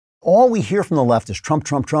All we hear from the left is Trump,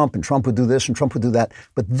 Trump, Trump, and Trump would do this and Trump would do that.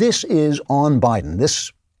 But this is on Biden,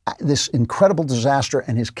 this incredible disaster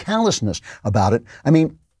and his callousness about it. I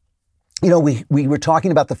mean, you know, we were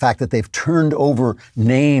talking about the fact that they've turned over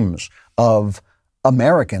names of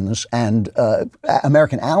Americans and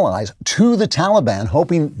American allies to the Taliban,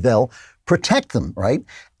 hoping they'll protect them, right?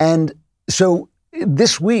 And so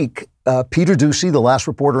this week, Peter Doocy, the last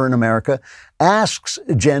reporter in America, asks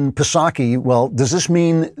Jen Psaki, well, does this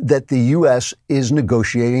mean that the U.S. is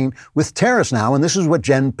negotiating with terrorists now? And this is what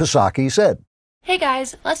Jen Psaki said. Hey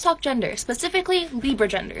guys, let's talk gender, specifically Libra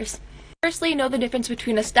genders. Firstly, know the difference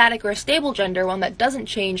between a static or a stable gender, one that doesn't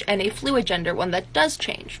change, and a fluid gender, one that does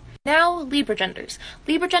change. Now, Libra genders.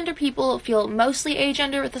 Libra gender people feel mostly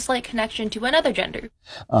agender with a slight connection to another gender.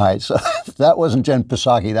 All right, so that wasn't Jen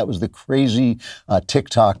Psaki. That was the crazy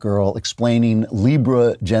TikTok girl explaining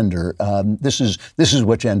Libra gender. This is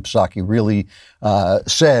what Jen Psaki really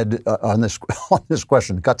said on this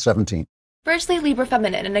question. Cut 17. Firstly, Libra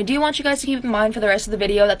feminine, and I do want you guys to keep in mind for the rest of the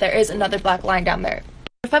video that there is another black line down there.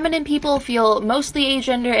 Feminine people feel mostly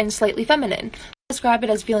agender and slightly feminine. Describe it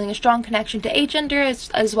as feeling a strong connection to agender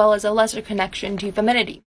as well as a lesser connection to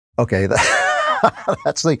femininity. Okay,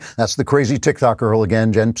 that's the crazy TikTok girl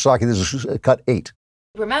again, Jen Psaki. This is cut 8.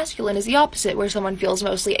 Libra masculine is the opposite, where someone feels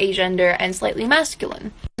mostly agender and slightly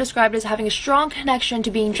masculine. Described as having a strong connection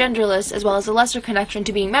to being genderless as well as a lesser connection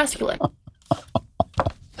to being masculine.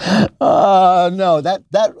 No,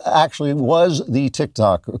 that actually was the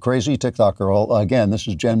crazy TikTok girl. Again, this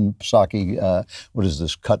is Jen Psaki. What is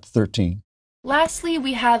this? Cut 13. Lastly,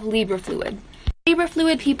 we have Libra fluid. Libra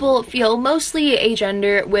fluid people feel mostly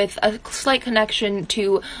agender with a slight connection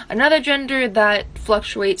to another gender that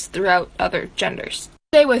fluctuates throughout other genders.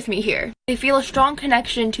 Stay with me here. They feel a strong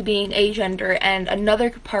connection to being agender and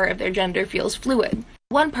another part of their gender feels fluid.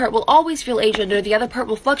 One part will always feel agender, the other part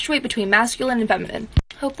will fluctuate between masculine and feminine.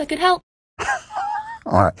 Hope that could help.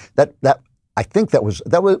 All right. I think that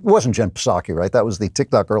wasn't Jen Psaki, right? That was the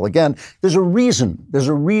TikTok girl. Again, there's a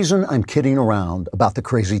reason I'm kidding around about the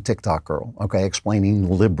crazy TikTok girl, okay, explaining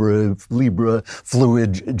Libra,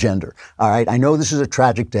 fluid gender. All right. I know this is a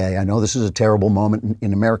tragic day. I know this is a terrible moment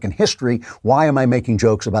in American history. Why am I making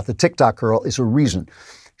jokes about the TikTok girl? Is a reason.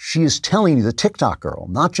 She is telling you, the TikTok girl,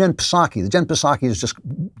 not Jen Psaki. The Jen Psaki is just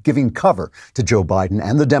giving cover to Joe Biden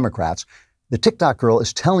and the Democrats. The TikTok girl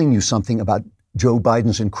is telling you something about Joe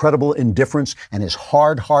Biden's incredible indifference and his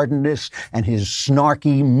hard-heartedness and his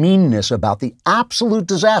snarky meanness about the absolute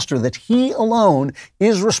disaster that he alone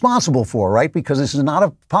is responsible for, right? Because this is not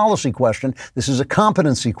a policy question. This is a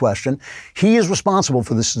competency question. He is responsible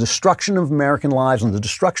for this destruction of American lives and the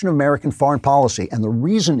destruction of American foreign policy. And the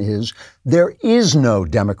reason is there is no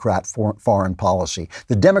Democrat foreign policy.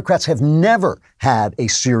 The Democrats have never had a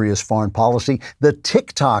serious foreign policy. The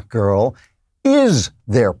TikTok girl is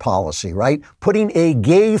their policy, right? Putting a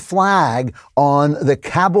gay flag on the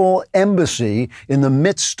Kabul embassy in the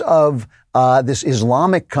midst of this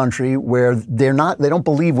Islamic country where they don't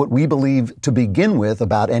believe what we believe to begin with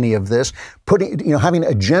about any of this. Having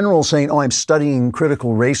a general saying, "Oh, I'm studying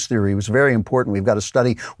critical race theory," was very important. We've got to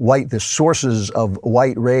study the sources of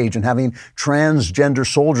white rage, and having transgender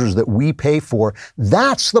soldiers that we pay for.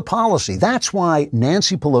 That's the policy. That's why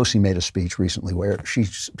Nancy Pelosi made a speech recently where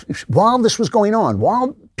while this was going on,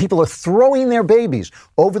 while people are throwing their babies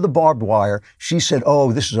over the barbed wire, she said,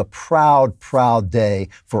 "Oh, this is a proud, proud day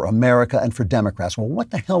for America and for Democrats." Well, what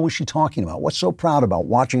the hell was she talking about? What's so proud about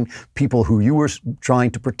watching people who you were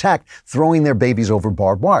trying to protect throwing their babies over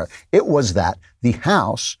barbed wire? It was that the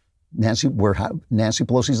House, Nancy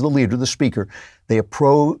Pelosi is the leader, the speaker, they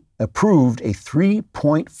approved a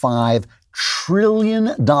 $3.5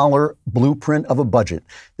 trillion blueprint of a budget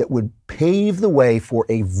that would pave the way for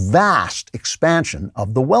a vast expansion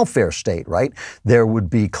of the welfare state, right? There would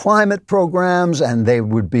be climate programs and they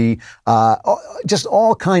would be just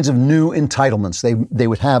all kinds of new entitlements. They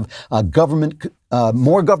would have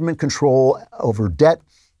more government control over debt.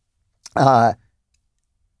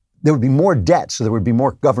 There would be more debt, so there would be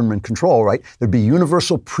more government control, right? There'd be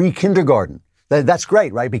universal pre-kindergarten. That's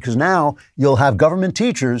great, right? Because now you'll have government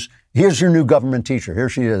teachers. Here's your new government teacher. Here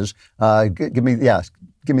she is. Give me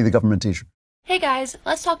the government teacher. Hey guys,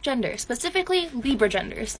 let's talk gender, specifically Libra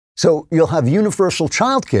genders. So you'll have universal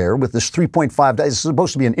child care with this 3.5. It's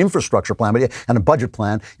supposed to be an infrastructure plan and a budget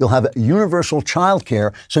plan. You'll have universal child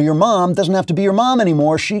care. So your mom doesn't have to be your mom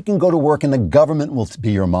anymore. She can go to work and the government will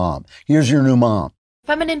be your mom. Here's your new mom.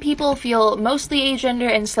 Feminine people feel mostly agender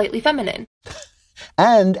and slightly feminine.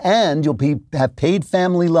 And you'll have paid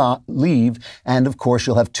family leave. And of course,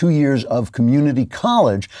 you'll have 2 years of community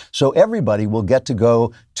college. So everybody will get to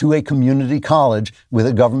go to a community college with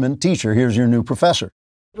a government teacher. Here's your new professor.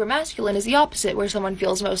 Masculine is the opposite, where someone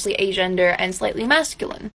feels mostly agender and slightly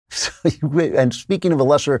masculine. And speaking of a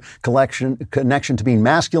lesser connection to being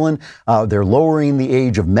masculine, they're lowering the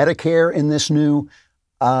age of Medicare in this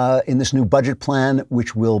new budget plan,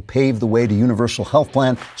 which will pave the way to universal health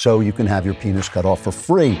plan, so you can have your penis cut off for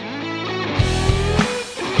free.